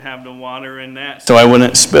have the water in that so I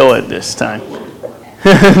wouldn't spill it this time. Go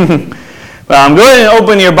ahead and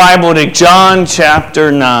open your Bible to John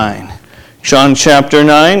chapter 9. John chapter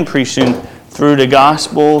 9, preaching through the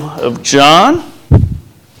Gospel of John.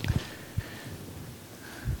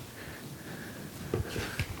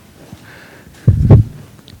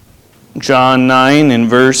 John 9 and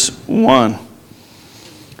verse 1. It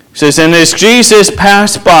says, "And as Jesus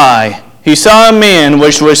passed by, he saw a man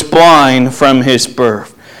which was blind from his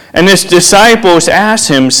birth. And his disciples asked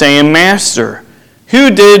him, saying, Master, who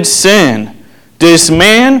did sin, this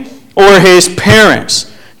man or his parents,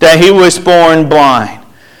 that he was born blind?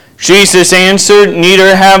 Jesus answered,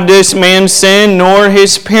 Neither have this man sinned nor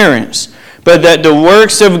his parents, but that the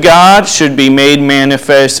works of God should be made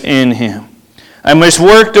manifest in him. I must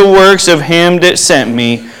work the works of him that sent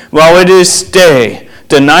me, while it is day.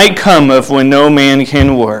 The night cometh when no man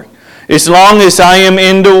can work. As long as I am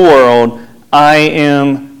in the world, I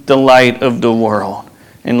am the light of the world."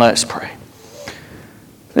 And let's pray.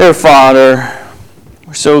 Dear Father,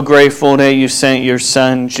 we're so grateful that you sent your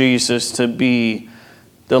Son, Jesus, to be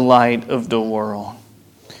the light of the world.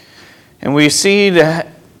 And we see that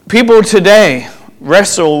people today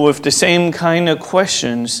wrestle with the same kind of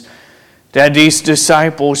questions that these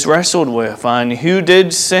disciples wrestled with on who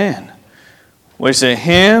did sin. Was it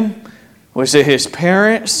him? Was it his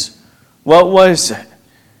parents? What was it?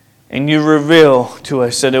 And you reveal to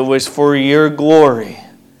us that it was for your glory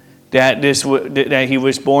that he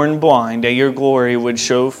was born blind, that your glory would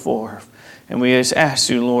show forth. And we just ask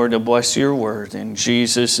you, Lord, to bless your word. In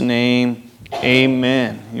Jesus' name,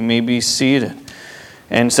 amen. You may be seated.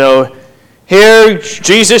 And so here,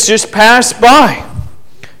 Jesus just passed by.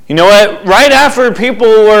 You know what? Right after people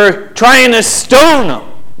were trying to stone him,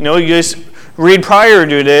 you just read prior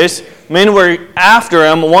to this, men were after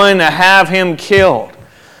him, wanting to have him killed.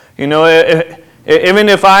 Even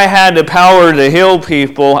if I had the power to heal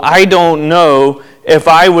people, I don't know if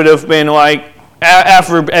I would have been like,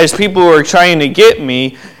 as people were trying to get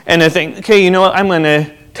me, and I think, okay, you know what, I'm going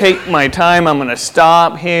to take my time, I'm going to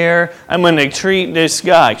stop here, I'm going to treat this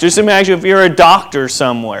guy. Just imagine if you're a doctor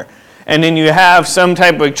somewhere, and then you have some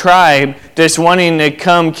type of tribe that's wanting to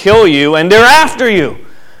come kill you, and they're after you.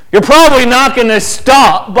 You're probably not going to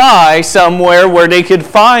stop by somewhere where they could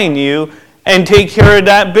find you and take care of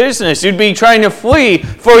that business. You'd be trying to flee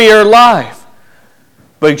for your life.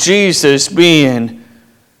 But Jesus, being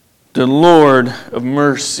the Lord of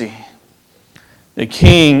mercy, the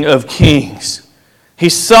King of kings, he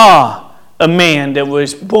saw a man that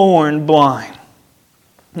was born blind.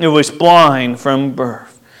 It was blind from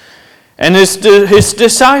birth. And his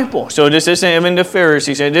disciples, so this isn't even the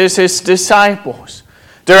Pharisees, it is his disciples.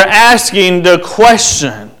 They're asking the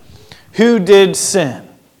question, who did sin?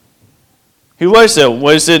 Who was it?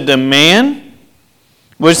 Was it the man?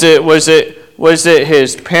 Was it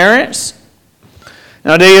his parents?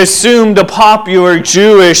 Now they assumed the popular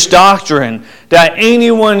Jewish doctrine that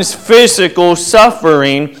anyone's physical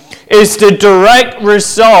suffering is the direct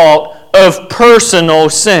result of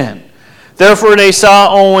personal sin. Therefore, they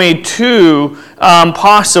saw only two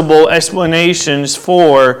possible explanations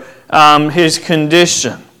for his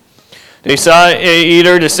condition. They saw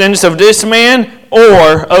either the sins of this man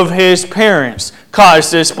or of his parents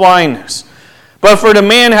caused this blindness. But for the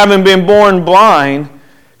man having been born blind,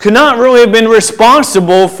 could not really have been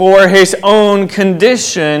responsible for his own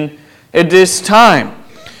condition at this time.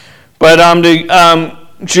 But the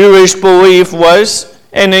Jewish belief was,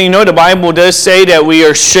 and the Bible does say that we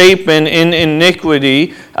are shapen in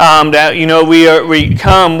iniquity, that we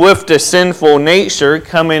come with the sinful nature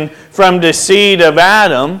coming from the seed of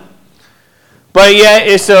Adam. But yet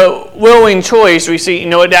it's a willing choice. We see,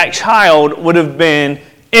 that child would have been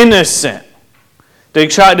innocent. The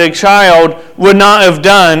child would not have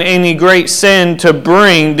done any great sin to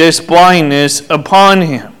bring this blindness upon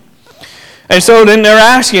him. And so then they're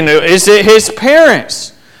asking, is it his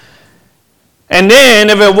parents? And then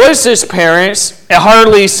if it was his parents, it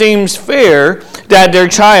hardly seems fair that their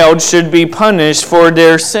child should be punished for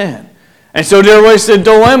their sin. And so there was the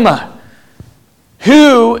dilemma.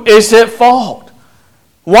 Who is at fault?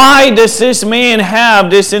 Why does this man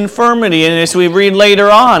have this infirmity? And as we read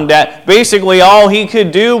later on, that basically all he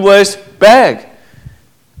could do was beg.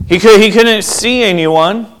 He couldn't see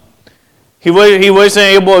anyone. He wasn't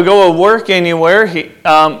able to go to work anywhere.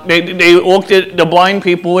 They looked at the blind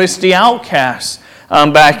people as the outcasts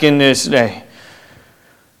back in this day.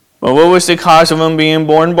 But what was the cause of him being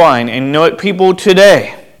born blind? And what people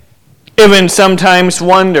today even sometimes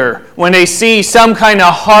wonder when they see some kind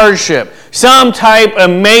of hardship, some type of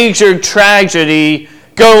major tragedy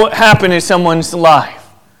happen in someone's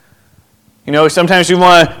life. Sometimes we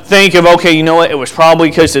want to think of, okay, it was probably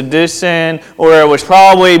because of this sin, or it was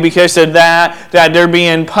probably because of that they're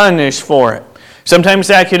being punished for it. Sometimes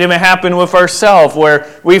that could even happen with ourselves,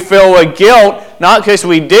 where we feel a guilt, not because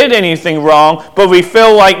we did anything wrong, but we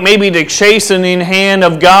feel like maybe the chastening hand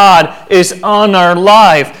of God is on our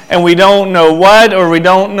life, and we don't know what, or we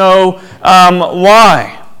don't know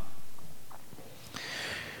why.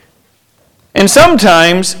 And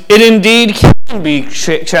sometimes it indeed can be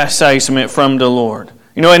chastisement from the Lord.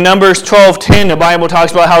 In Numbers 12:10, the Bible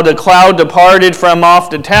talks about how the cloud departed from off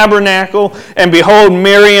the tabernacle, and behold,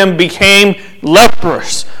 Miriam became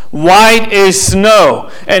leprous, white as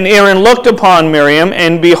snow. And Aaron looked upon Miriam,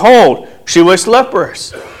 and behold, she was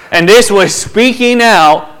leprous. And this was speaking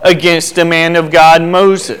out against the man of God,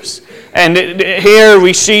 Moses. And here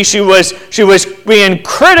we see she was being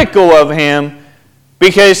critical of him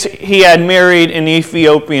because he had married an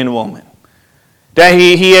Ethiopian woman. That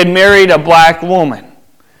he had married a black woman.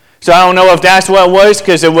 So I don't know if that's what it was,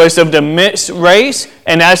 because it was of the mixed race,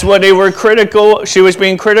 and that's what she was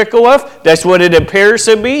being critical of. That's what it appears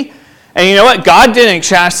to be. And you know what? God didn't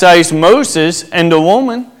chastise Moses and the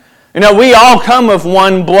woman. We all come of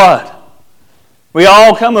one blood. We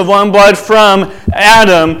all come of one blood from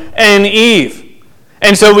Adam and Eve.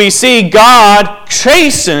 And so we see God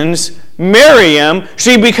chastens Miriam.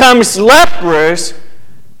 She becomes leprous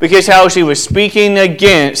because how she was speaking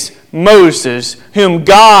against Moses, whom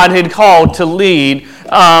God had called to lead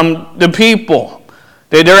the people.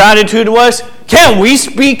 Their attitude was, can't we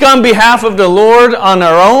speak on behalf of the Lord on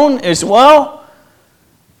our own as well?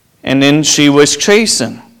 And then she was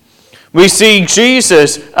chastened. We see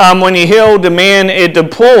Jesus, when he healed the man at the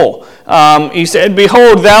pool, he said,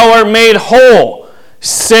 behold, thou art made whole.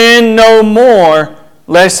 Sin no more,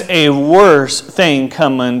 lest a worse thing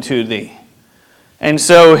come unto thee. And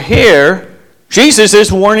so here, Jesus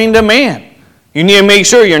is warning the man. You need to make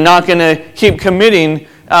sure you're not going to keep committing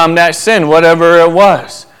that sin, whatever it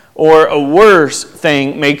was, or a worse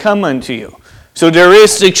thing may come unto you. So there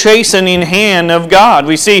is the chastening hand of God.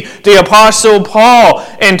 We see the Apostle Paul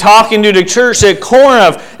in talking to the church at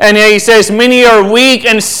Corinth, and he says, many are weak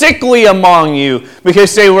and sickly among you,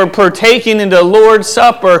 because they were partaking in the Lord's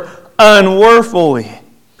Supper unworthily.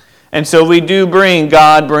 And so we do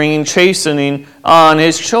God bringing chastening on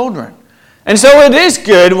his children. And so it is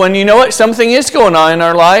good when something is going on in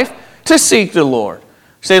our life to seek the Lord.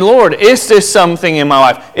 Say, Lord, is this something in my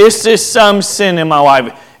life? Is this some sin in my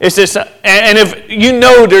life? Is this? And if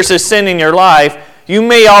there's a sin in your life, you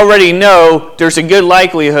may already know there's a good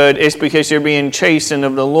likelihood it's because you're being chastened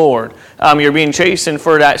of the Lord. You're being chastened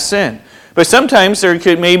for that sin. But sometimes there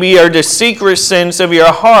maybe are the secret sins of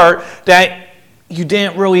your heart that you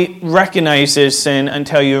didn't really recognize as sin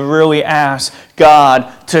until you really ask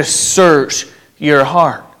God to search your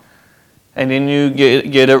heart. And then you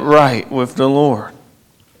get it right with the Lord.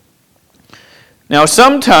 Now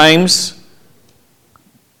sometimes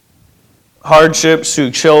hardships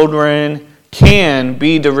to children can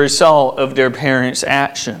be the result of their parents'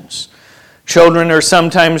 actions. Children are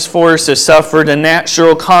sometimes forced to suffer the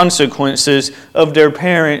natural consequences of their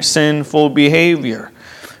parents' sinful behavior.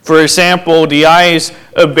 For example, the eyes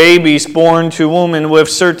of babies born to women with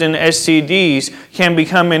certain STDs can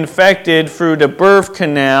become infected through the birth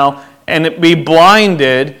canal and be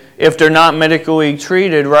blinded if they're not medically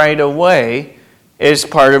treated right away as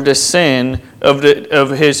part of the sin of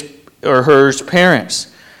his or her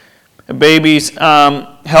parents. A baby's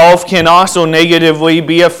health can also negatively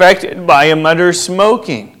be affected by a mother's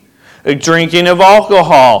smoking, drinking of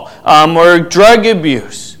alcohol, or drug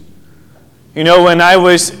abuse. When I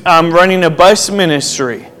was running a bus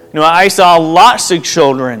ministry, I saw lots of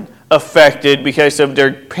children affected because of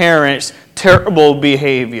their parents' terrible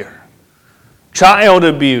behavior. Child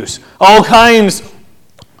abuse, all kinds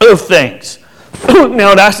of things.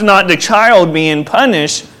 Now, that's not the child being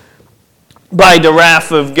punished by the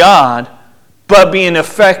wrath of God, but being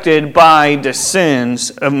affected by the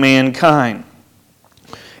sins of mankind.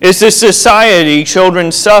 It's a society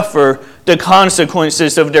children suffer the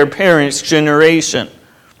consequences of their parents' generation.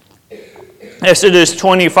 Exodus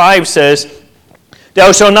 25 says,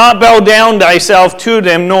 thou shalt not bow down thyself to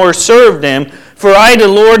them, nor serve them, for I, the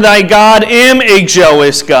Lord thy God, am a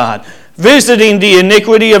jealous God, visiting the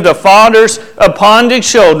iniquity of the fathers upon the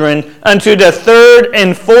children unto the third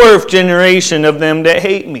and fourth generation of them that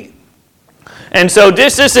hate me. And so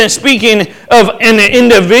this isn't speaking of an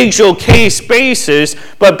individual case basis,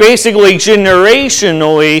 but basically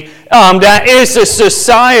generationally, that is a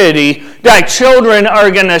society that children are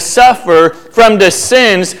going to suffer from the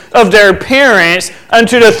sins of their parents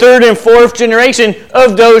unto the third and fourth generation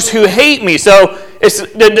of those who hate me. So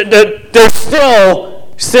they're still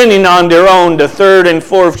sinning on their own, the third and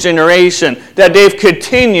fourth generation, that they've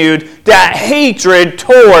continued that hatred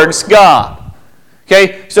towards God.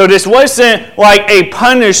 Okay, so this wasn't like a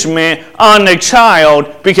punishment on the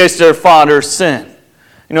child because their father sinned.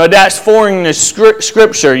 That's foreign to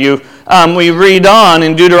Scripture. We read on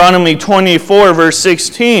in Deuteronomy 24, verse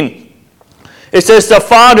 16. It says, "The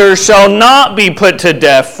father shall not be put to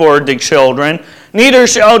death for the children, neither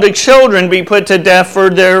shall the children be put to death for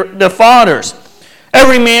the fathers.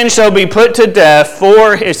 Every man shall be put to death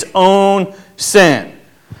for his own sin."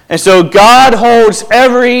 And so God holds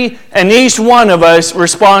every and each one of us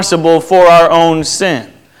responsible for our own sin.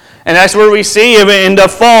 And that's where we see in the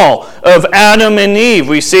fall of Adam and Eve.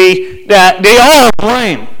 We see that they all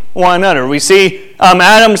blame one another. We see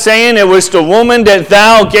Adam saying, "It was the woman that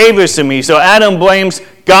thou gavest to me." So Adam blames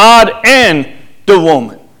God and the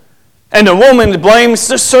woman. And the woman blames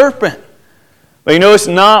the serpent. But it's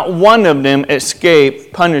not one of them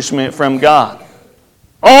escaped punishment from God.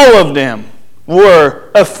 All of them were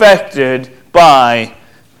affected by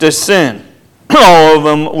the sin. All of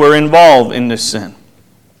them were involved in the sin.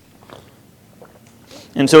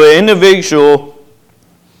 And so an individual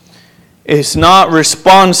is not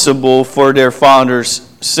responsible for their father's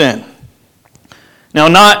sin. Now,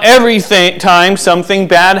 not every time something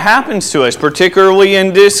bad happens to us, particularly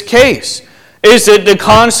in this case, is it the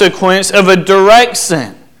consequence of a direct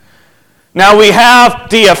sin. Now, we have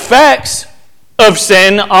the effects of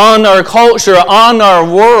sin on our culture, on our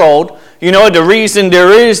world. The reason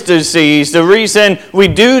there is disease, the reason we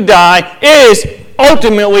do die is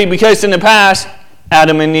ultimately because in the past,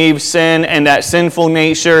 Adam and Eve sinned, and that sinful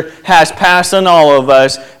nature has passed on all of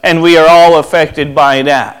us, and we are all affected by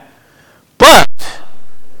that. But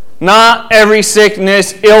not every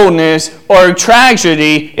sickness, illness, or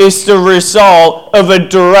tragedy is the result of a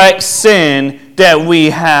direct sin that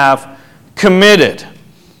we have committed.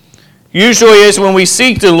 Usually it's when we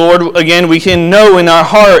seek the Lord, again, we can know in our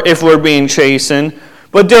heart if we're being chastened.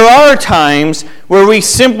 But there are times where we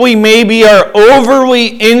simply maybe are overly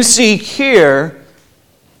insecure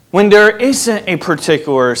when there isn't a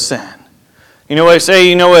particular sin. I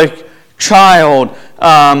say, a child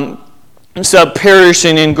ends up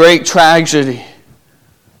perishing in great tragedy.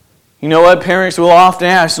 Parents will often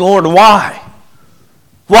ask, "Lord, why?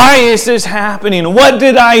 Why is this happening? What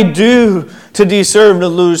did I do to deserve to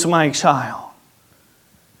lose my child?"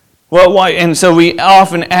 Well, why? And so we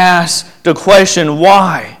often ask the question,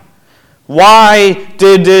 why? Why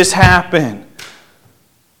did this happen?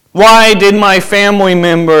 Why did my family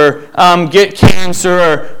member get cancer?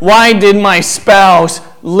 Or why did my spouse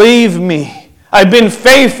leave me? I've been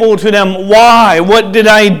faithful to them. Why? What did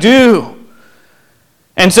I do?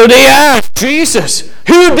 And so they asked Jesus,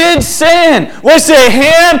 who did sin? Was it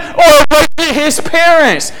him or was it his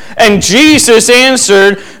parents? And Jesus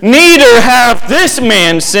answered, neither have this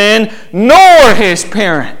man sinned nor his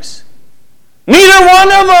parents. Neither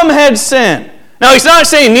one of them had sinned. Now, he's not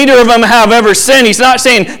saying neither of them have ever sinned. He's not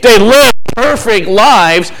saying they live perfect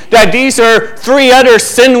lives, that these are three other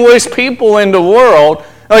sinless people in the world.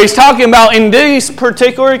 No, he's talking about in this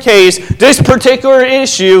particular case, this particular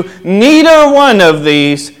issue, neither one of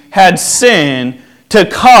these had sinned to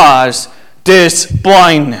cause this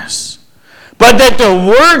blindness. But that the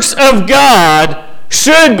works of God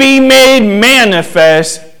should be made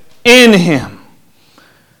manifest in him.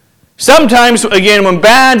 Sometimes, again, when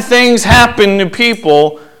bad things happen to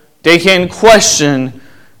people, they can question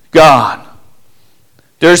God.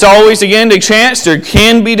 There's always, again, the chance there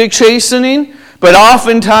can be the chastening, but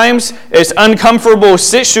oftentimes, as uncomfortable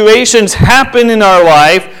situations happen in our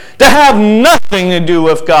life that have nothing to do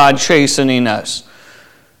with God chastening us.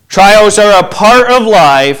 Trials are a part of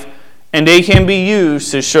life, and they can be used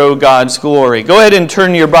to show God's glory. Go ahead and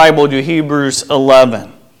turn your Bible to Hebrews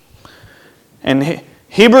 11. And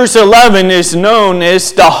Hebrews 11 is known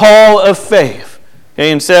as the Hall of Faith.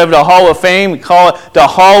 Okay, instead of the Hall of Fame, we call it the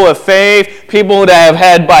Hall of Faith. People that have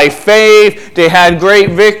had by faith, they had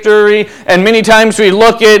great victory. And many times we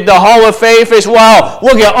look at the Hall of Faith as, wow,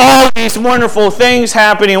 look at all these wonderful things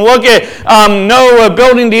happening. Look at Noah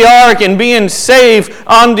building the ark and being saved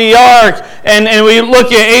on the ark. And we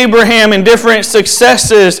look at Abraham and different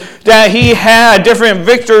successes that he had, different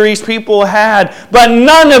victories people had. But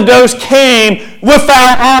none of those came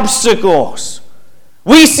without obstacles.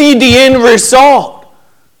 We see the end result.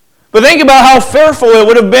 But think about how fearful it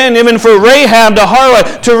would have been even for Rahab the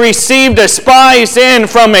harlot to receive the spies in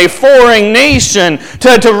from a foreign nation,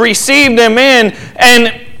 to receive them in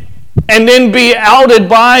and then be outed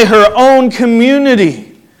by her own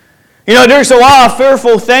community. There's a lot of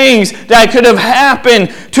fearful things that could have happened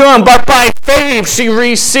to him, but by faith she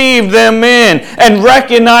received them in and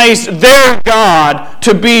recognized their God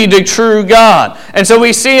to be the true God. And so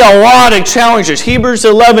we see a lot of challenges. Hebrews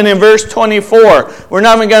 11 and verse 24. We're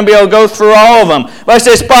not even going to be able to go through all of them. But it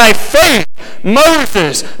says, by faith,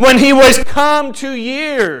 Moses, when he was come to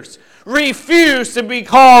years, refused to be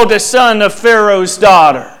called the son of Pharaoh's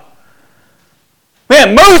daughter.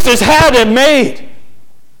 Man, Moses had it made.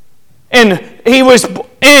 And he was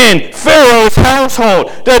in Pharaoh's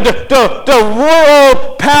household, the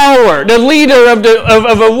world power, the leader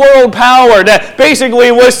of a world power that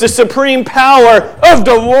basically was the supreme power of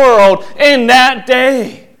the world in that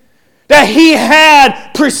day. That he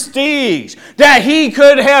had prestige, that he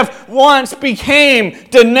could have once became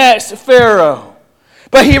the next Pharaoh.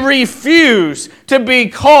 But he refused to be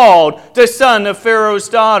called the son of Pharaoh's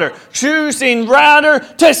daughter, choosing rather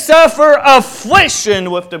to suffer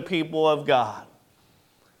affliction with the people of God.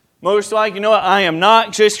 Most likely, I am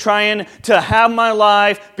not just trying to have my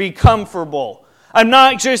life be comfortable. I'm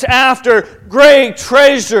not just after great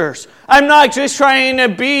treasures. I'm not just trying to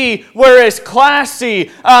be where it's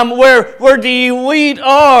classy, where the elite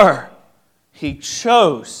are. He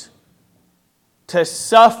chose to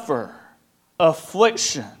suffer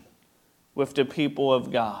affliction with the people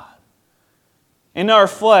of God. In our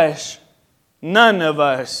flesh, none of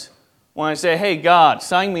us want to say, hey, God,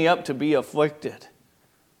 sign me up to be afflicted.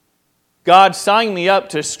 God, sign me up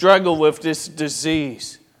to struggle with this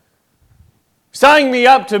disease. Sign me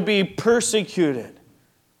up to be persecuted.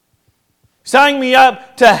 Sign me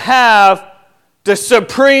up to have the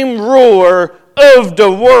supreme ruler of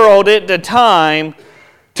the world at the time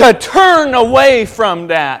to turn away from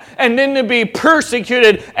that and then to be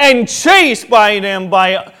persecuted and chased by them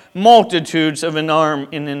by multitudes in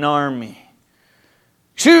an army.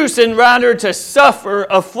 Choosing rather to suffer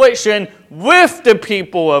affliction with the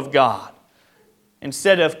people of God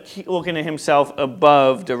instead of looking at himself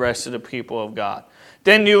above the rest of the people of God.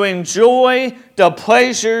 Then you enjoy the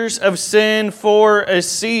pleasures of sin for a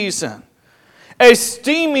season,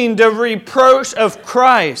 esteeming the reproach of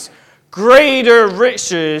Christ greater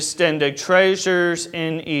riches than the treasures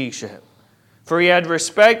in Egypt. For he had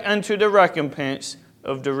respect unto the recompense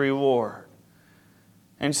of the reward.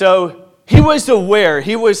 And so he was aware,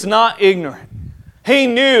 he was not ignorant. He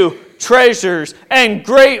knew treasures and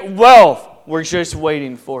great wealth were just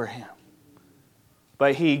waiting for him.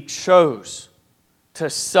 But he chose to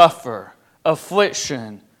suffer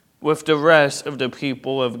affliction with the rest of the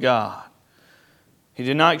people of God. He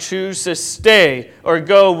did not choose to stay or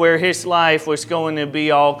go where his life was going to be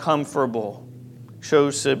all comfortable. He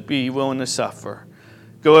chose to be willing to suffer.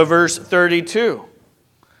 Go to verse 32.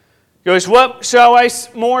 He goes, what shall I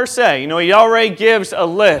more say? He already gives a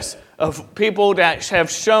list of people that have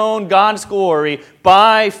shown God's glory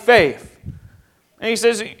by faith. And he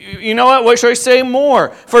says, what should I say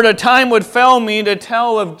more? For the time would fail me to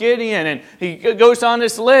tell of Gideon. And he goes on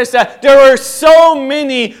this list that there are so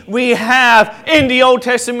many we have in the Old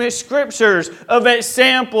Testament scriptures of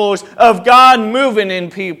examples of God moving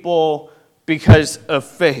in people because of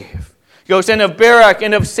faith. He goes, and of Barak,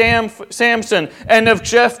 and of Samson, and of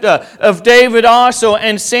Jephthah, of David also,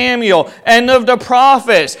 and Samuel, and of the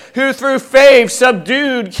prophets, who through faith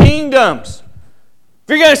subdued kingdoms.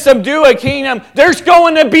 If you're going to subdue a kingdom, there's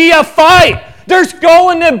going to be a fight. There's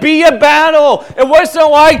going to be a battle. It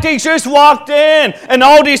wasn't like they just walked in and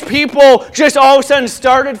all these people just all of a sudden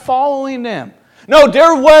started following them. No,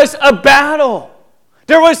 there was a battle.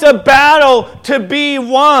 There was a battle to be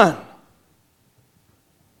won.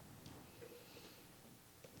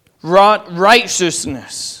 Wrought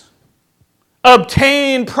righteousness.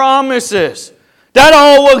 Obtain promises. That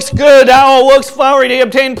all looks good. That all looks flowery. They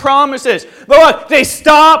obtained promises. But look, they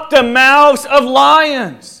stopped the mouths of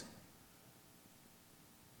lions.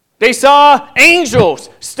 They saw angels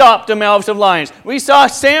stop the mouths of lions. We saw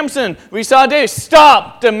Samson. We saw David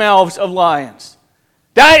stop the mouths of lions.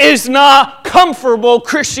 That is not comfortable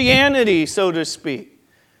Christianity, so to speak.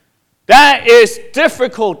 That is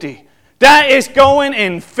difficulty. That is going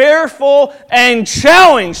in fearful and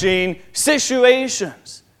challenging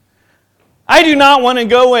situations. I do not want to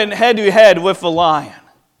go in head-to-head with a lion.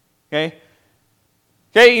 Okay,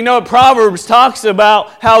 Proverbs talks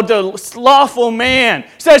about how the slothful man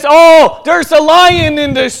says, oh, there's a lion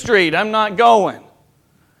in the street. I'm not going.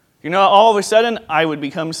 All of a sudden, I would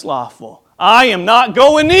become slothful. I am not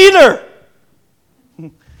going either.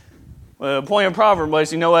 Well, the point of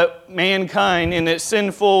Proverbs was, mankind in its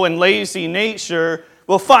sinful and lazy nature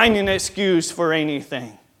will find an excuse for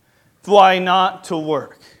anything. Why not to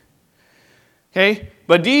work? Okay?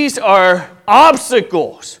 But these are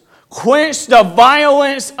obstacles, quench the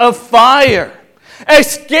violence of fire,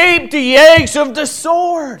 escape the edge of the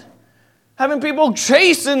sword. Having people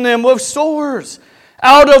chasing them with swords.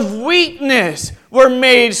 Out of weakness were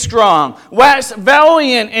made strong. Wax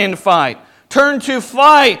valiant in fight. Turn to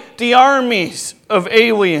fight the armies of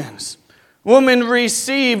aliens. Women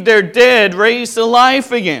received their dead raised to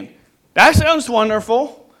life again. That sounds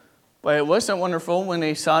wonderful. But it wasn't wonderful when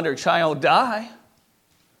they saw their child die.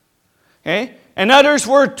 Okay? And others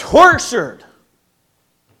were tortured.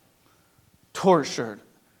 Tortured.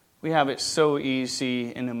 We have it so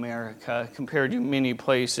easy in America compared to many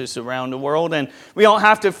places around the world. And we don't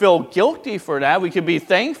have to feel guilty for that. We could be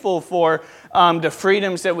thankful for the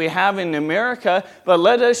freedoms that we have in America. But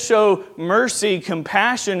let us show mercy,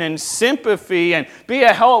 compassion, and sympathy and be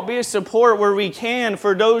a help, be a support where we can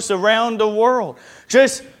for those around the world.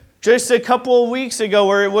 Just a couple of weeks ago,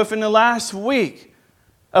 or within the last week,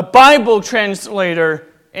 a Bible translator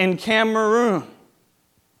in Cameroon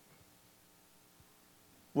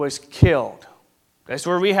was killed. That's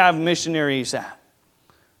where we have missionaries at.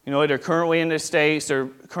 You know, they're currently in the States. They're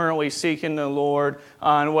currently seeking the Lord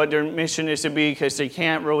on what their mission is to be because they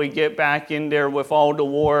can't really get back in there with all the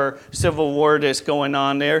war, civil war that's going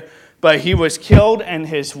on there. But he was killed and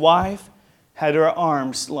his wife had her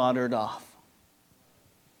arm slaughtered off.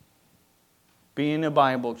 Being a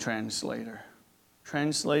Bible translator,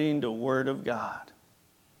 translating the Word of God.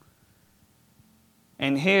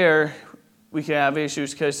 And here, we can have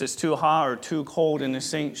issues because it's too hot or too cold in the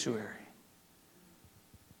sanctuary.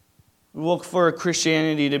 We look for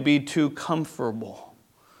Christianity to be too comfortable.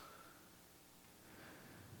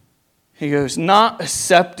 He goes, not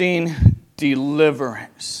accepting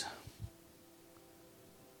deliverance.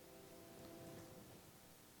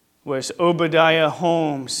 Was Obadiah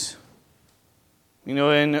Holmes. You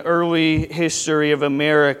know, in the early history of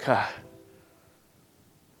America,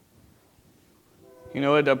 you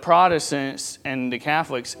know, the Protestants and the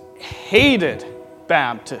Catholics hated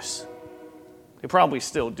Baptists. They probably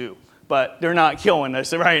still do, but they're not killing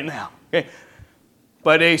us right now. Okay?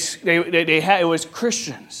 But it was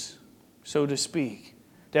Christians, so to speak,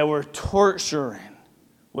 that were torturing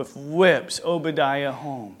with whips Obadiah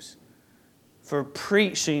Holmes for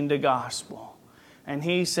preaching the gospel. And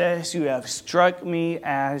he says, you have struck me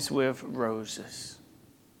as with roses.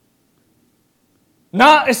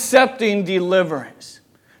 Not accepting deliverance.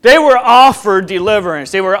 They were offered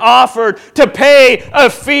deliverance. They were offered to pay a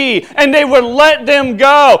fee, and they would let them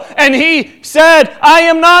go. And he said, I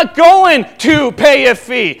am not going to pay a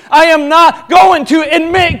fee. I am not going to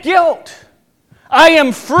admit guilt. I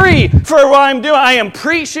am free for what I'm doing. I am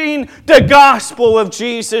preaching the gospel of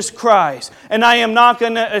Jesus Christ. And I am not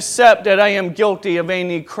going to accept that I am guilty of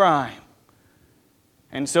any crime.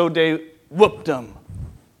 And so they whooped him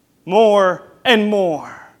more and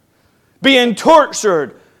more. Being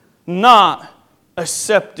tortured, not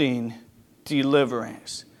accepting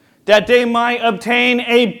deliverance. That they might obtain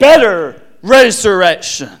a better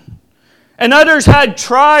resurrection. And others had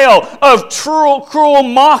trial of cruel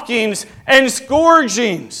mockings and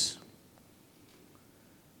scourgings.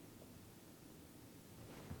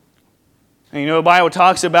 And you know, the Bible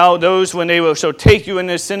talks about those when they shall take you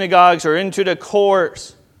into synagogues or into the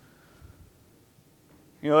courts.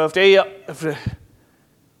 You know, if the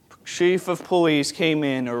chief of police came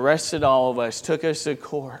in, arrested all of us, took us to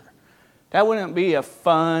court, that wouldn't be a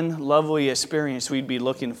fun, lovely experience we'd be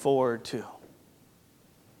looking forward to.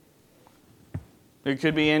 There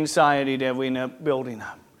could be anxiety that we end up building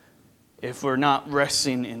up if we're not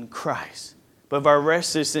resting in Christ. But if our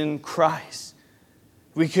rest is in Christ,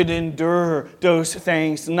 we could endure those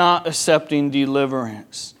things, not accepting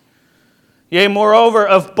deliverance. Yea, moreover,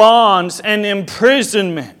 of bonds and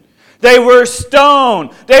imprisonment. They were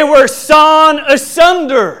stoned. They were sawn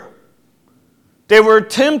asunder. They were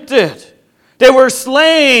tempted. They were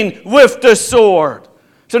slain with the sword.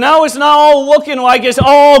 So now it's not all looking like it's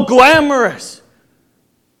all glamorous.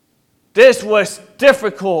 This was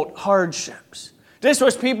difficult hardships. This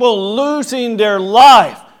was people losing their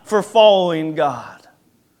life for following God.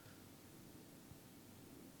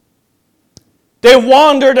 They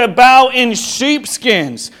wandered about in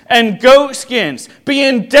sheepskins and goatskins,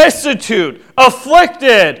 being destitute,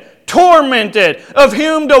 afflicted, tormented, of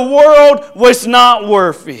whom the world was not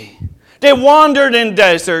worthy. They wandered in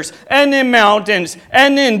deserts and in mountains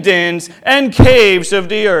and in dens and caves of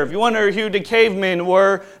the earth. You wonder who the cavemen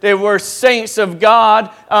were? They were saints of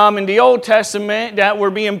God in the Old Testament that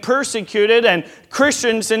were being persecuted, and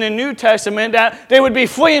Christians in the New Testament that they would be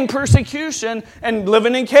fleeing persecution and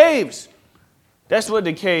living in caves. That's what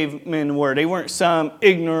the cavemen were. They weren't some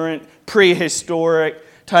ignorant, prehistoric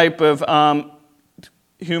type of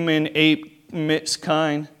human ape mixed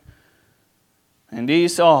kind. And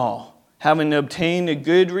these all, having obtained a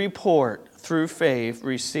good report through faith,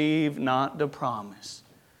 received not the promise.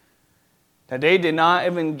 That they did not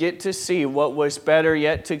even get to see what was better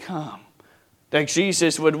yet to come. That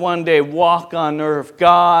Jesus would one day walk on earth,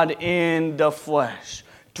 God in the flesh,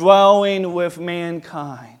 dwelling with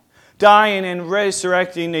mankind, dying and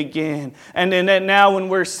resurrecting again. And then that now when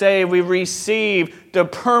we're saved, we receive the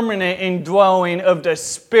permanent indwelling of the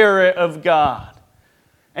Spirit of God.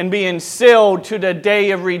 And being sealed to the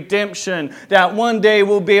day of redemption, that one day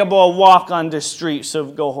we'll be able to walk on the streets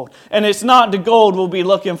of gold. And it's not the gold we'll be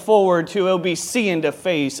looking forward to, it'll be seeing the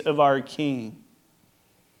face of our King.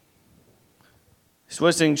 This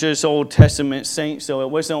wasn't just Old Testament saints, though. It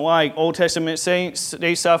wasn't like Old Testament saints,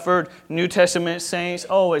 they suffered. New Testament saints,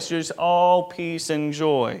 it's just all peace and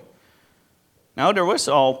joy. Now, there was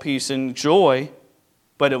all peace and joy,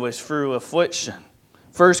 but it was through affliction.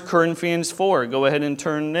 1 Corinthians 4, go ahead and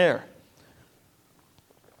turn there.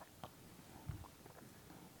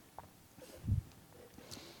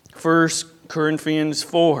 1 Corinthians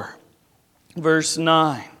 4, verse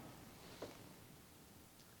 9.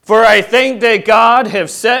 For I think that God hath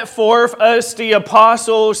set forth us the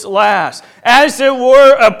apostles last, as it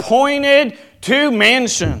were appointed to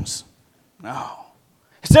mansions. No.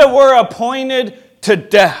 As it were appointed to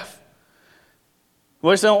death. It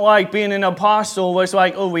wasn't like being an apostle. It was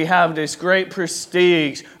like, we have this great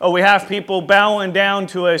prestige. We have people bowing down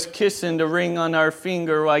to us, kissing the ring on our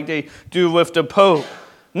finger like they do with the Pope.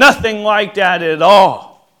 Nothing like that at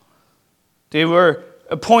all. They were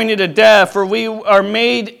appointed to death, for we are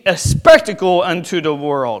made a spectacle unto the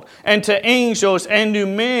world, and to angels, and to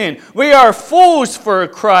men. We are fools for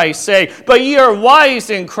Christ's sake, but ye are wise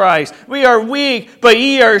in Christ. We are weak, but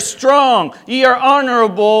ye are strong. Ye are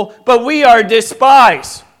honorable, but we are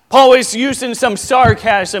despised. Paul is using some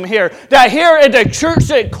sarcasm here, that here at the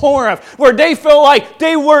church at Corinth, where they felt like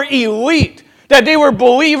they were elite, that they were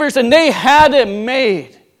believers and they had it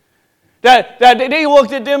made, that they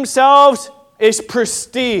looked at themselves is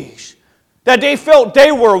prestige, that they felt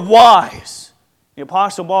they were wise. The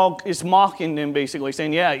Apostle Paul is mocking them, basically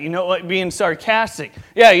saying, being sarcastic.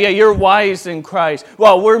 You're wise in Christ.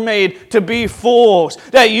 Well, we're made to be fools.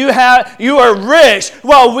 That you are rich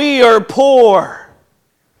while we are poor.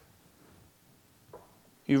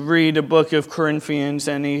 You read the book of Corinthians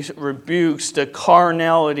and he rebukes the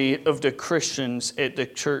carnality of the Christians at the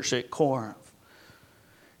church at Corinth.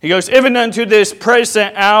 He goes, even unto this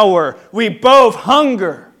present hour, we both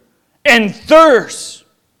hunger and thirst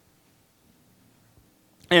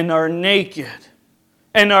and are naked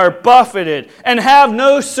and are buffeted and have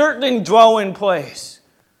no certain dwelling place.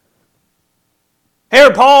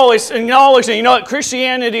 Here Paul is acknowledging,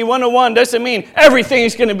 Christianity 101 doesn't mean everything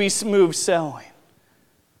is going to be smooth sailing.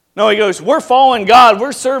 No, he goes, we're following God,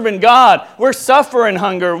 we're serving God, we're suffering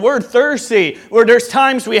hunger, we're thirsty, where there's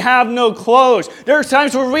times we have no clothes, there's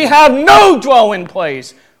times where we have no dwelling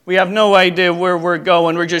place. We have no idea where we're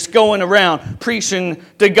going, we're just going around preaching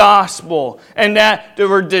the gospel, and that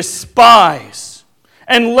we're despised.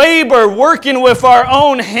 And labor, working with our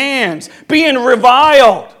own hands, being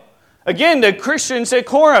reviled. Again, the Christians at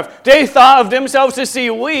Corinth, they thought of themselves as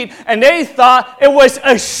elite, and they thought it was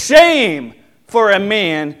a shame for a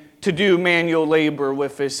man to do manual labor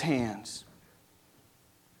with his hands.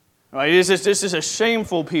 Right? This is a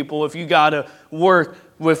shameful people if you got to work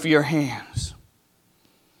with your hands.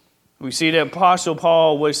 We see that Apostle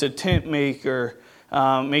Paul was a tent maker,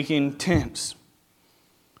 making tents.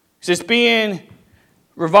 He says, being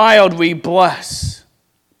reviled, we bless.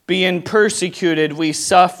 Being persecuted, we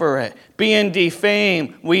suffer it. Being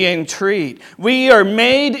defamed, we entreat. We are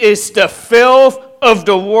made as the filth of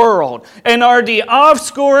the world, and are the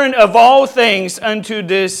offscouring of all things unto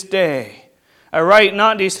this day. I write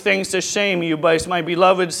not these things to shame you, but as my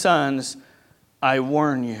beloved sons, I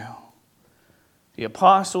warn you. The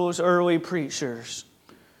apostles, early preachers,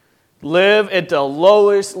 live at the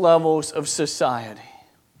lowest levels of society.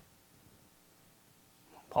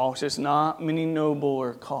 Paul says, not many noble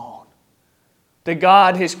are called. That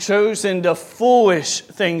God has chosen the foolish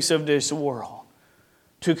things of this world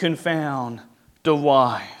to confound the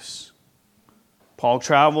wise. Paul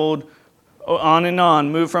traveled on and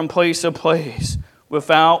on, moved from place to place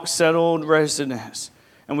without settled residence.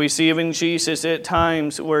 And we see even Jesus at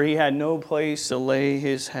times where he had no place to lay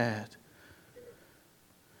his head.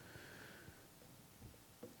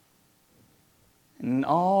 And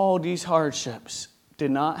all these hardships did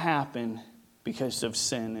not happen because of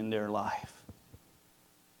sin in their life.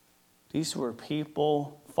 These were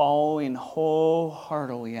people following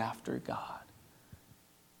wholeheartedly after God.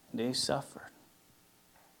 They suffered.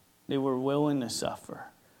 They were willing to suffer.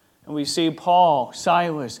 And we see Paul,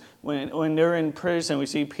 Silas, when they're in prison. We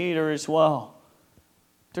see Peter as well.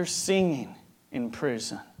 They're singing in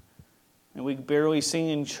prison. And we barely sing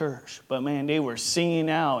in church. But man, they were singing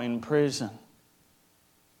out in prison.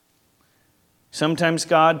 Sometimes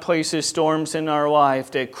God places storms in our life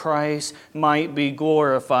that Christ might be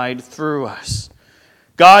glorified through us.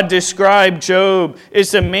 God described Job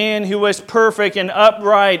as a man who was perfect and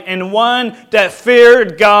upright and one that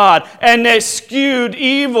feared God and eschewed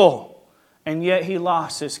evil. And yet he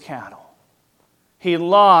lost his cattle. He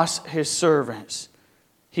lost his servants.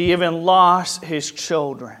 He even lost his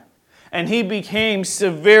children. And he became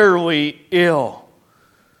severely ill.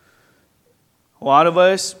 A lot of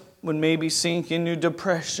us would maybe sink into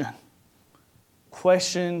depression,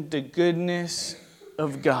 question the goodness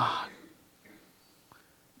of God.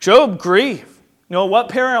 Job grieved. You know, what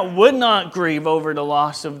parent would not grieve over the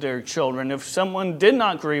loss of their children? If someone did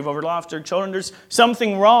not grieve over the loss of their children, there's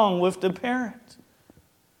something wrong with the parent.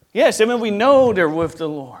 Yes, I mean, we know they're with the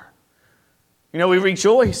Lord. You know, we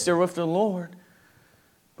rejoice they're with the Lord.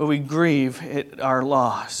 But we grieve at our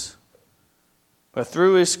loss. But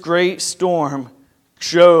through this great storm,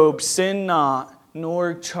 Job sinned not,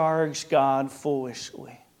 nor charged God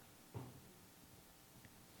foolishly.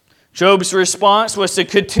 Job's response was to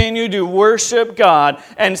continue to worship God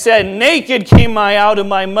and said, "Naked came I out of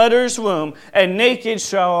my mother's womb, and naked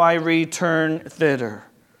shall I return thither.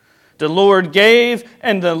 The Lord gave,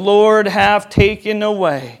 and the Lord hath taken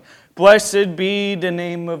away. Blessed be the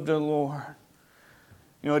name of the Lord."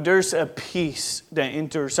 You know, there's a peace that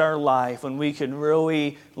enters our life when we can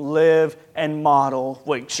really live and model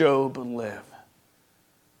what Job lived.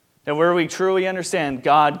 That where we truly understand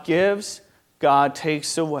God gives, God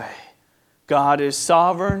takes away. God is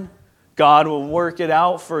sovereign. God will work it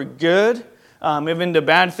out for good, even the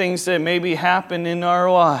bad things that maybe happen in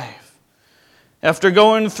our life. After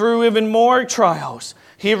going through even more trials,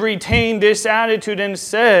 he retained this attitude and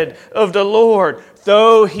said of the Lord,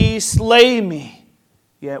 "Though he slay me,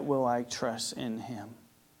 yet will I trust in him."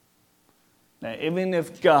 Now, even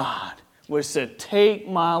if God was to take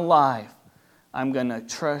my life, I'm going to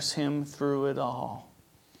trust him through it all.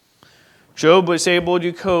 Job was able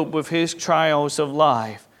to cope with his trials of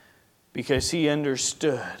life because he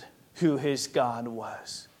understood who his God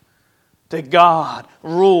was. That God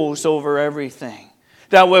rules over everything.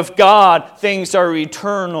 That with God, things are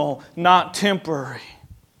eternal, not temporary.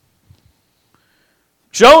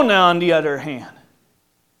 Jonah, on the other hand,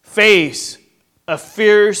 faced a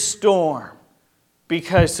fierce storm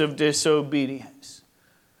because of disobedience.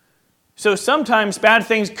 So sometimes bad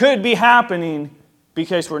things could be happening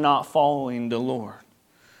because we're not following the Lord.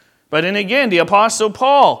 But then again, the Apostle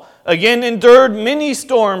Paul again endured many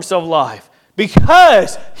storms of life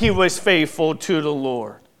because he was faithful to the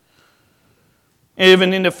Lord,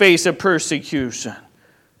 even in the face of persecution.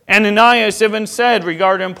 Ananias even said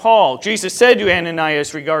regarding Paul, Jesus said to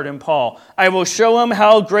Ananias regarding Paul, "I will show him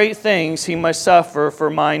how great things he must suffer for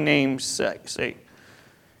my name's sake."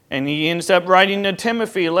 And he ends up writing to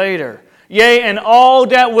Timothy later, "Yea, and all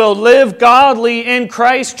that will live godly in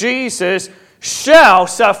Christ Jesus shall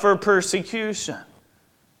suffer persecution."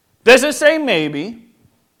 Doesn't say maybe,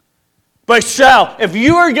 but shall. If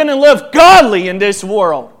you are going to live godly in this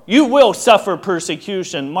world, you will suffer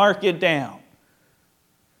persecution. Mark it down.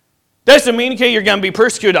 Doesn't mean, okay, you're going to be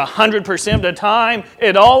persecuted 100% of the time,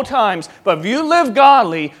 at all times. But if you live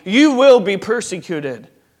godly, you will be persecuted.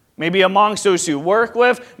 Maybe amongst those you work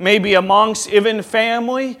with, maybe amongst even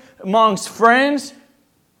family, amongst friends.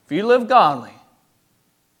 If you live godly,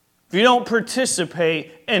 if you don't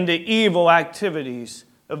participate in the evil activities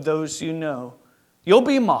of those you know, you'll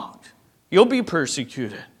be mocked. You'll be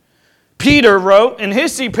persecuted. Peter wrote in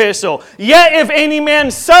his epistle, "Yet if any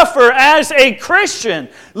man suffer as a Christian,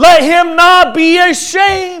 let him not be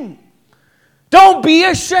ashamed." Don't be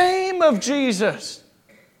ashamed of Jesus.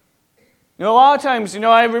 You know, a lot of times,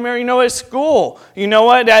 I remember, at school,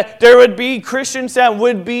 that there would be Christians that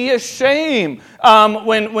would be ashamed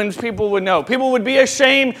when people would know. People would be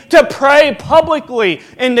ashamed to pray publicly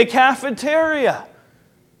in the cafeteria.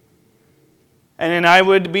 And then I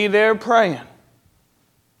would be there praying.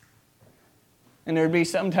 And there'd be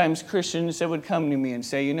sometimes Christians that would come to me and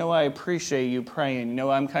say, "I appreciate you praying.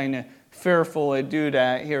 I'm kind of fearful to do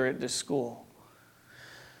that here at the school."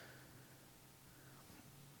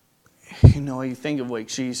 You think of what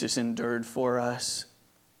Jesus endured for us.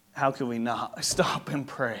 How can we not stop and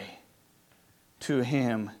pray to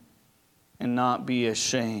him and not be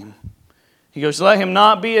ashamed? He goes, "Let him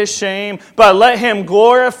not be ashamed, but let him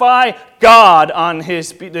glorify God on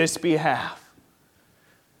this behalf."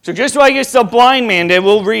 So just like it's the blind man that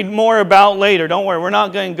we'll read more about later. Don't worry, we're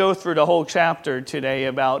not going to go through the whole chapter today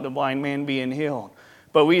about the blind man being healed.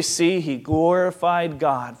 But we see he glorified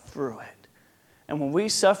God through it. And when we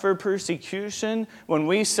suffer persecution, when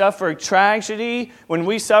we suffer tragedy, when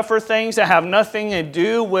we suffer things that have nothing to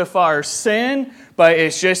do with our sin, but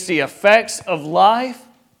it's just the effects of life,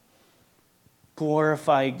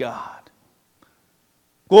 glorify God.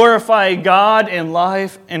 Glorify God in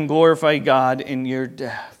life and glorify God in your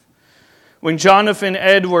death. When Jonathan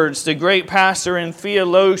Edwards, the great pastor and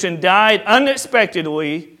theologian, died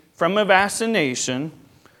unexpectedly from a vaccination,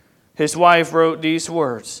 his wife wrote these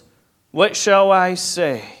words, "What shall I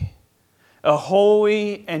say? A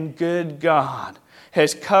holy and good God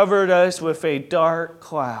has covered us with a dark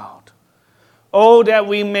cloud. Oh, that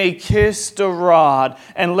we may kiss the rod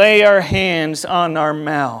and lay our hands on our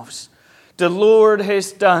mouths. The Lord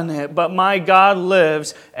has done it, but my God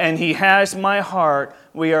lives, and He has my heart.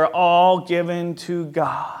 We are all given to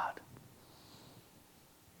God."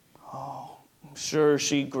 Oh, I'm sure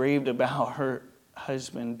she grieved about her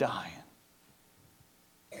husband dying.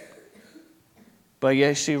 But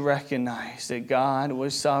yet she recognized that God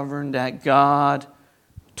was sovereign, that God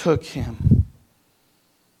took him.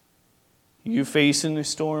 You facing a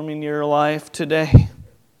storm in your life today?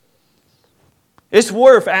 It's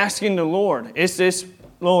worth asking the Lord,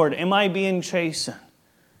 Lord, am I being chastened?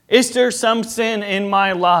 Is there some sin in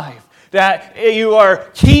my life that you are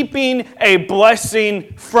keeping a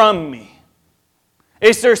blessing from me?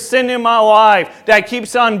 Is there sin in my life that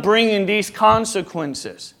keeps on bringing these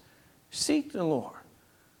consequences? Seek the Lord.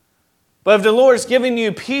 But if the Lord's giving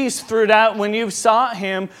you peace through that when you've sought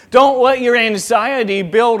Him, don't let your anxiety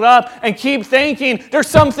build up and keep thinking, there's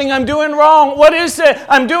something I'm doing wrong. What is it?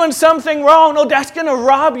 I'm doing something wrong. No, that's going to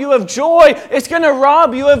rob you of joy. It's going to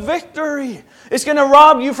rob you of victory. It's going to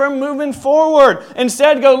rob you from moving forward.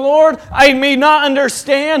 Instead, go, Lord, I may not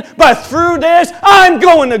understand, but through this, I'm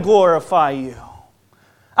going to glorify you.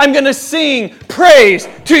 I'm going to sing praise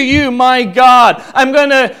to you, my God.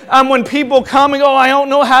 When people come and go, I don't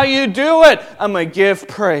know how you do it, I'm going to give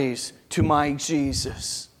praise to my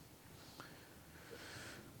Jesus.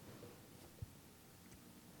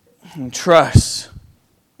 And trust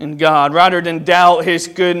in God. Rather than doubt His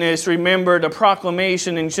goodness, remember the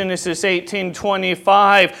proclamation in Genesis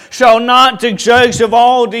 18:25, shall not the judge of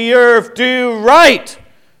all the earth do right?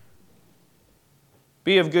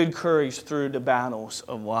 Be of good courage through the battles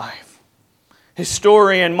of life.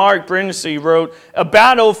 Historian Mark Brinsley wrote, a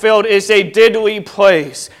battlefield is a deadly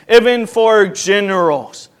place, even for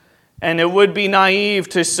generals. And it would be naive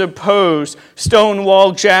to suppose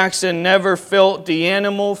Stonewall Jackson never felt the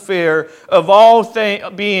animal fear of all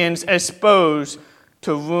beings exposed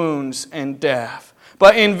to wounds and death.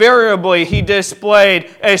 But invariably he displayed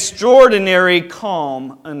extraordinary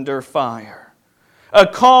calm under fire. A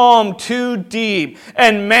calm too deep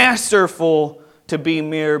and masterful to be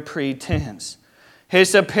mere pretense.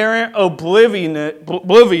 His apparent obliviousness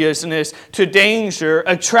to danger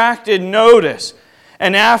attracted notice.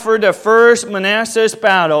 And after the first Manassas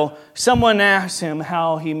battle, someone asked him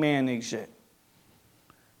how he managed it.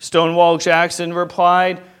 Stonewall Jackson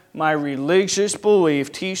replied, my religious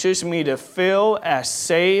belief teaches me to feel as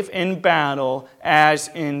safe in battle as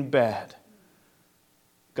in bed.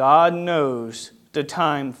 God knows the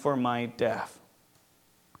time for my death.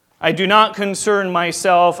 I do not concern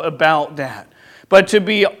myself about that, but to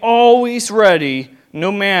be always ready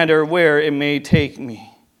no matter where it may take me.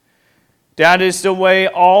 That is the way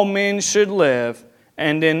all men should live,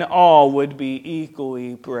 and then all would be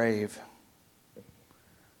equally brave.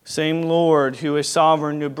 Same Lord who is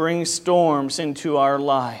sovereign to bring storms into our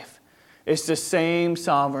life is the same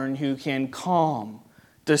sovereign who can calm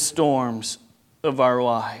the storms of our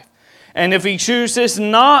life. And if He chooses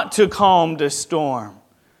not to calm the storm,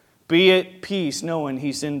 be at peace knowing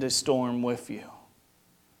He's in the storm with you.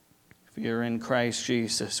 If you're in Christ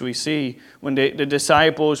Jesus. We see when the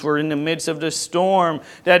disciples were in the midst of the storm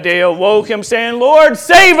that they awoke Him saying, Lord,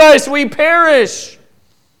 save us, we perish.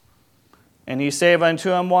 And He said unto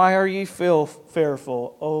them, why are ye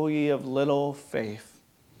fearful, O ye of little faith?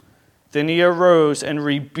 Then He arose and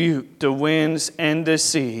rebuked the winds and the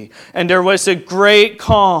sea. And there was a great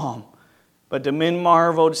calm. But the men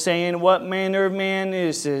marveled, saying, what manner of man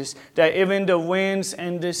is this, that even the winds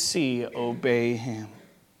and the sea obey Him?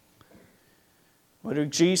 Whether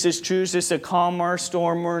Jesus chooses to calm our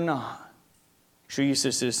storm or not,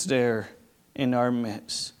 Jesus is there in our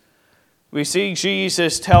midst. We see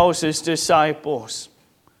Jesus tells His disciples,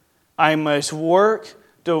 I must work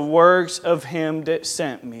the works of Him that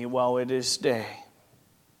sent me while it is day.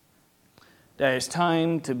 That it's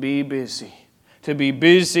time to be busy. to be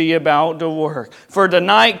busy about the work. For the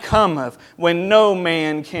night cometh when no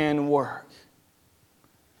man can work.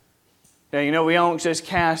 Now, we don't just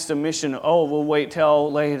cast a mission, we'll wait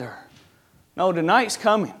till later. No, the night's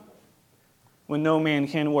coming when no man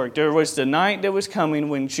can work. There was the night that was coming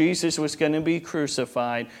when Jesus was going to be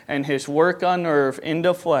crucified and his work on earth in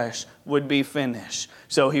the flesh would be finished.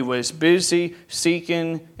 So he was busy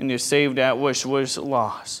seeking and to save that which was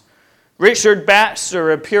lost. Richard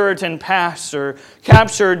Baxter, a Puritan pastor,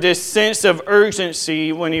 captured this sense of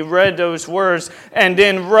urgency when he read those words and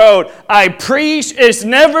then wrote, "I preach is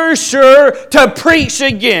never sure to preach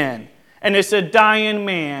again. And it's a dying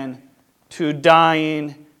man to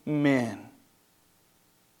dying men."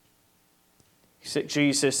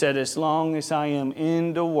 Jesus said, "As long as I am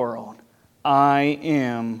in the world, I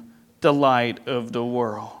am the light of the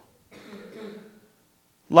world."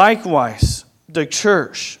 Likewise, the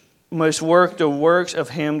church must work the works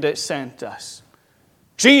of him that sent us.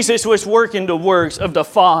 Jesus was working the works of the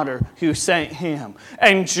Father who sent him.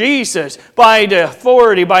 And Jesus, by the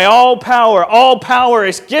authority, by all power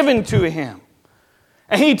is given to him.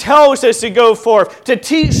 And he tells us to go forth, to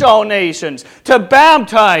teach all nations, to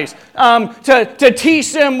baptize, to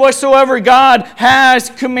teach them whatsoever God has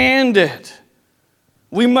commanded.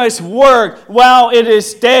 We must work while it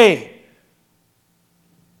is day.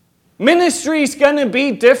 Ministry is going to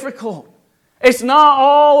be difficult. It's not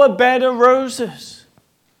all a bed of roses.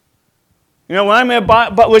 When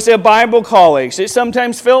I was at Bible college, it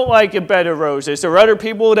sometimes felt like a bed of roses. There were other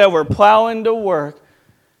people that were plowing to work,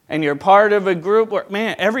 and you're part of a group where,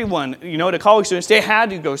 everyone, the college students, they had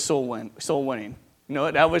to go soul winning.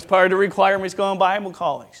 That was part of the requirements going to Bible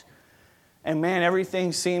college. And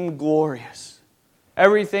everything seemed glorious.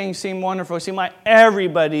 Everything seemed wonderful. It seemed like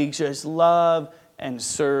everybody just loved and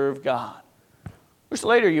serve God. Which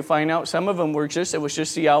later you find out some of them it was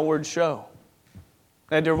just the outward show.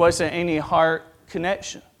 That there wasn't any heart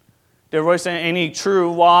connection. There wasn't any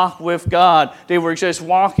true walk with God. They were just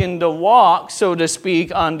walking the walk, so to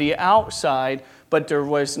speak, on the outside, but there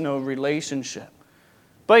was no relationship.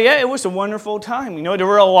 But it was a wonderful time. There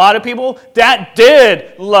were a lot of people that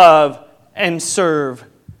did love and serve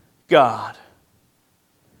God.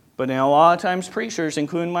 But a lot of times preachers,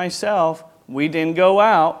 including myself, we didn't go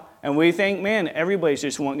out and we think, everybody's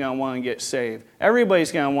just going to want to get saved.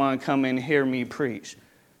 Everybody's going to want to come and hear me preach.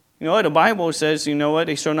 The Bible says,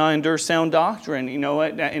 they shall not endure sound doctrine.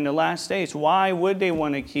 That in the last days, why would they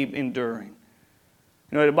want to keep enduring?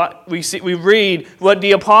 We read what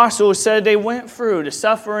the apostles said they went through, to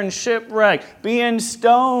suffer and shipwreck, being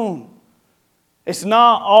stoned. It's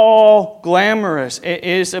not all glamorous. It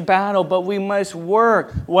is a battle, but we must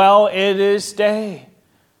work while it is day.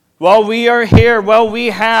 While we are here, while we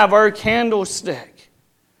have our candlestick.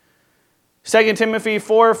 2 Timothy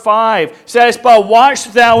 4:5 says, "But watch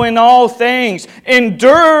thou in all things,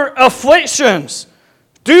 endure afflictions,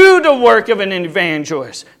 do the work of an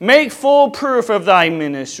evangelist, make full proof of thy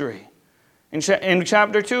ministry." In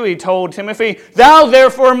chapter 2, he told Timothy, "Thou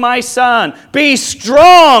therefore, my son, be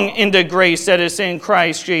strong in the grace that is in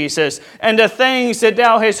Christ Jesus, and the things that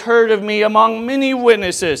thou hast heard of me among many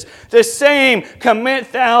witnesses, the same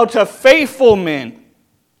commit thou to faithful men,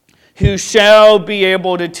 who shall be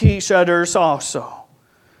able to teach others also.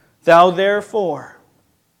 Thou therefore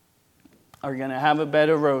are going to have a bed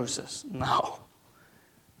of roses."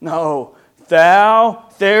 No. Thou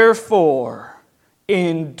therefore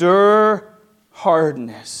endure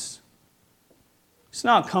hardness. It's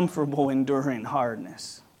not comfortable enduring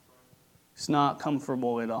hardness. It's not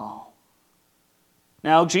comfortable at all.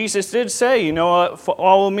 Now, Jesus did say,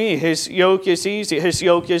 follow me. His yoke is easy. His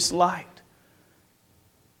yoke is light.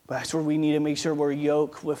 But that's where we need to make sure we're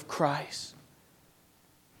yoked with Christ.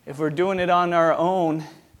 If we're doing it on our own,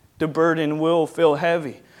 the burden will feel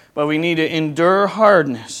heavy. But we need to endure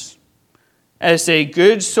hardness as a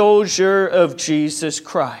good soldier of Jesus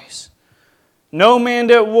Christ. No man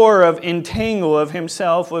that warreth entangle of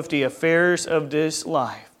himself with the affairs of this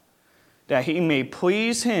life, that he may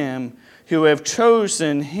please him who have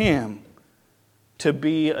chosen him to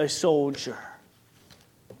be a soldier.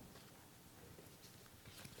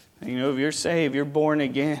 If you're saved, you're born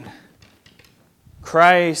again.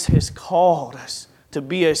 Christ has called us to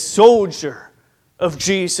be a soldier of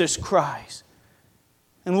Jesus Christ.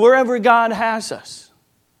 And wherever God has us,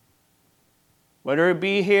 whether it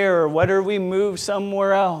be here or whether we move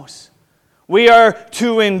somewhere else, we are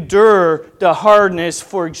to endure the hardness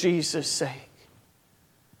for Jesus' sake.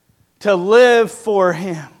 To live for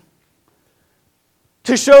him.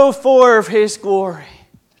 To show forth his glory.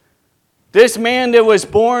 This man that was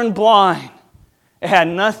born blind, it had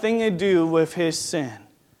nothing to do with his sin.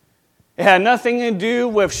 It had nothing to do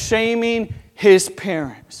with shaming his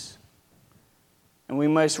parents. And we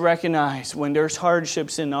must recognize when there's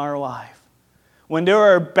hardships in our life, when there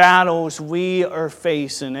are battles we are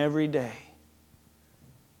facing every day,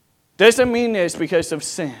 doesn't mean it's because of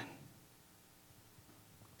sin.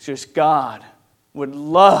 It's just God would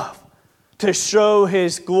love to show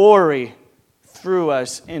His glory through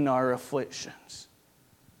us in our afflictions.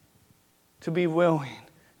 To be willing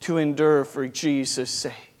to endure for Jesus'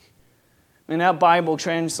 sake. And that Bible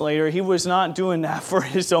translator, he was not doing that for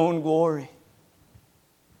his own glory.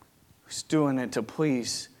 He was doing it to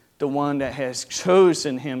please the one that has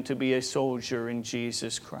chosen him to be a soldier in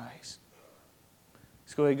Jesus Christ.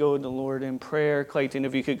 Let's go ahead and go to the Lord in prayer. Clayton,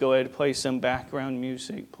 if you could go ahead and play some background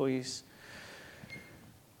music, please.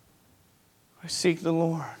 I seek the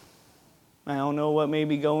Lord. I don't know what may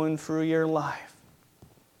be going through your life.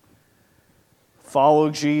 Follow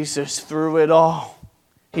Jesus through it all.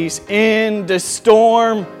 He's in the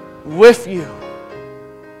storm with you.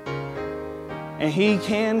 And He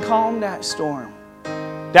can calm that storm.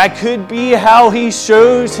 That could be how He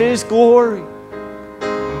shows His glory.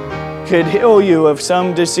 Could heal you of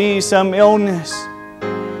some disease, some illness,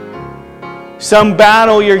 some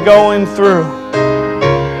battle you're going through.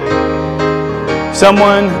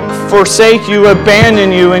 Someone forsake you,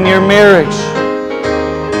 abandon you in your marriage.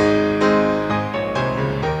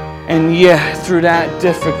 And yet, through that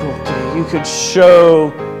difficulty, you could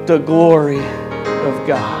show the glory of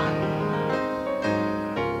God.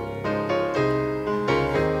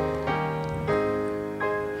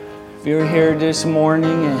 If you're here this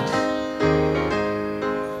morning and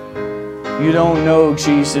you don't know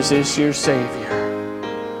Jesus is your Savior,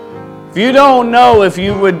 if you don't know if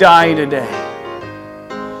you would die today,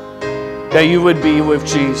 that you would be with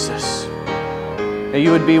Jesus, that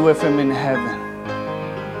you would be with Him in heaven,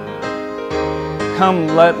 come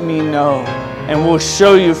let me know, and we'll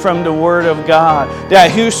show you from the Word of God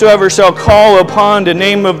that whosoever shall call upon the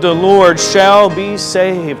name of the Lord shall be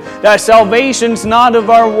saved. That salvation's not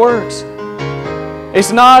of our works.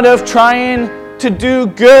 It's not of trying to do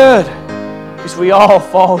good, because we all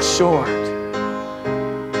fall short.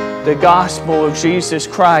 The gospel of Jesus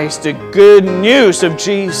Christ, the good news of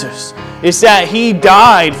Jesus, is that He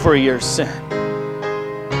died for your sin.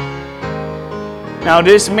 Now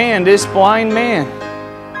this man, this blind man,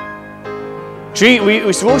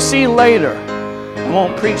 we'll see later. I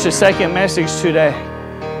won't preach the second message today.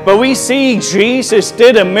 But we see Jesus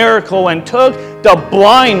did a miracle and took the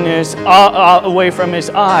blindness away from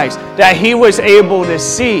his eyes, that he was able to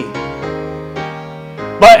see.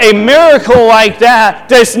 But a miracle like that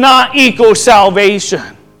does not equal salvation.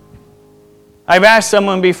 I've asked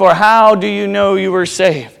someone before, how do you know you were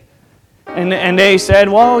saved? And they said,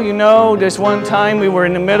 well, you know, this one time we were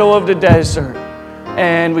in the middle of the desert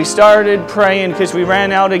and we started praying because we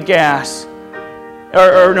ran out of gas.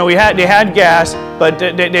 Or no, they had gas, but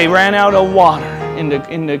they ran out of water in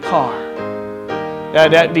the car.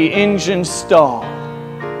 That the engine stalled.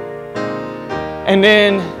 And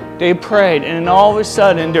then they prayed, and all of a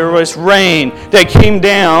sudden there was rain that came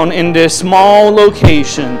down in this small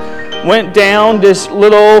location, went down this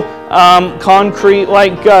little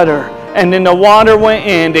concrete-like gutter, and then the water went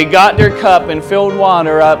in. They got their cup and filled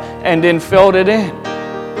water up and then filled it in.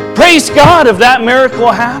 Praise God if that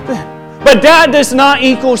miracle happened. But that does not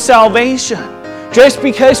equal salvation. Just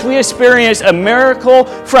because we experience a miracle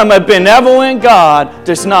from a benevolent God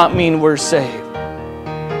does not mean we're saved.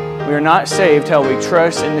 We are not saved till we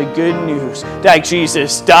trust in the good news that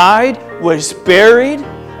Jesus died, was buried,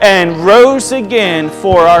 and rose again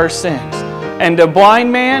for our sins. And the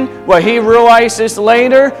blind man, what he realizes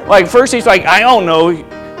later, like first he's like, I don't know.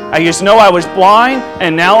 I just know I was blind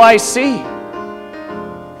and now I see.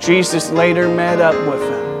 Jesus later met up with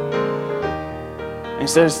him and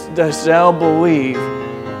says, dost thou believe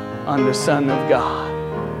on the Son of God?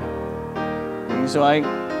 And he's like,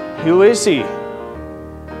 who is he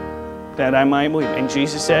that I might believe? And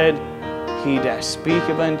Jesus said, he that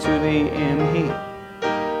speaketh unto thee am he.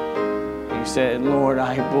 He said, Lord,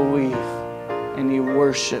 I believe. And he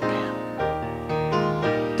worshiped him.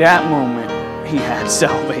 That moment, he had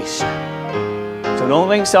salvation. So don't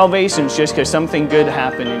think salvation is just because something good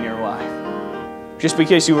happened in your life. Just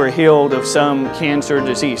because you were healed of some cancer or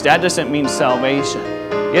disease. That doesn't mean salvation.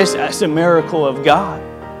 Yes, that's a miracle of God.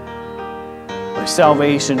 But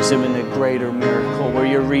salvation is even a greater miracle where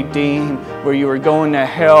you're redeemed, where you were going to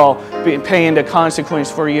hell, paying the consequence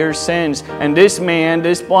for your sins. And this man,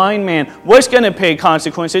 this blind man, was going to pay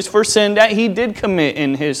consequences for sin that he did commit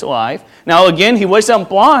in his life. Now again, he wasn't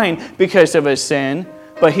blind because of a sin,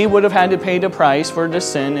 but he would have had to pay the price for the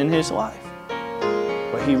sin in his life.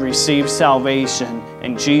 But but he received salvation,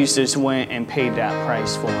 and Jesus went and paid that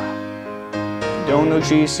price for him. If you don't know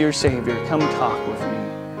Jesus, your Savior, come talk with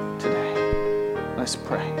me today. Let's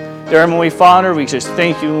pray. Dear Heavenly Father, we just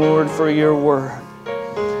thank you, Lord, for your word.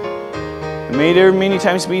 And may there many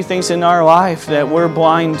times be things in our life that we're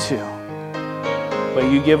blind to, but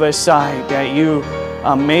you give us sight, that you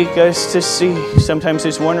make us to see sometimes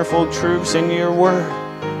these wonderful truths in your word.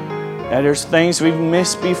 That there's things we've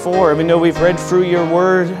missed before, even though we've read through your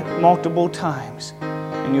word multiple times.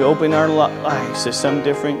 And you open our lives to some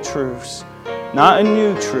different truths. Not a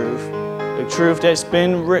new truth, the truth that's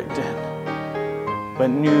been written, but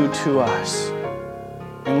new to us.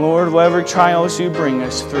 And Lord, whatever trials you bring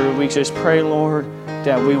us through, we just pray, Lord,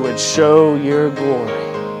 that we would show your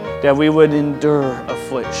glory, that we would endure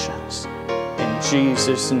afflictions. In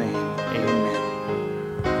Jesus' name.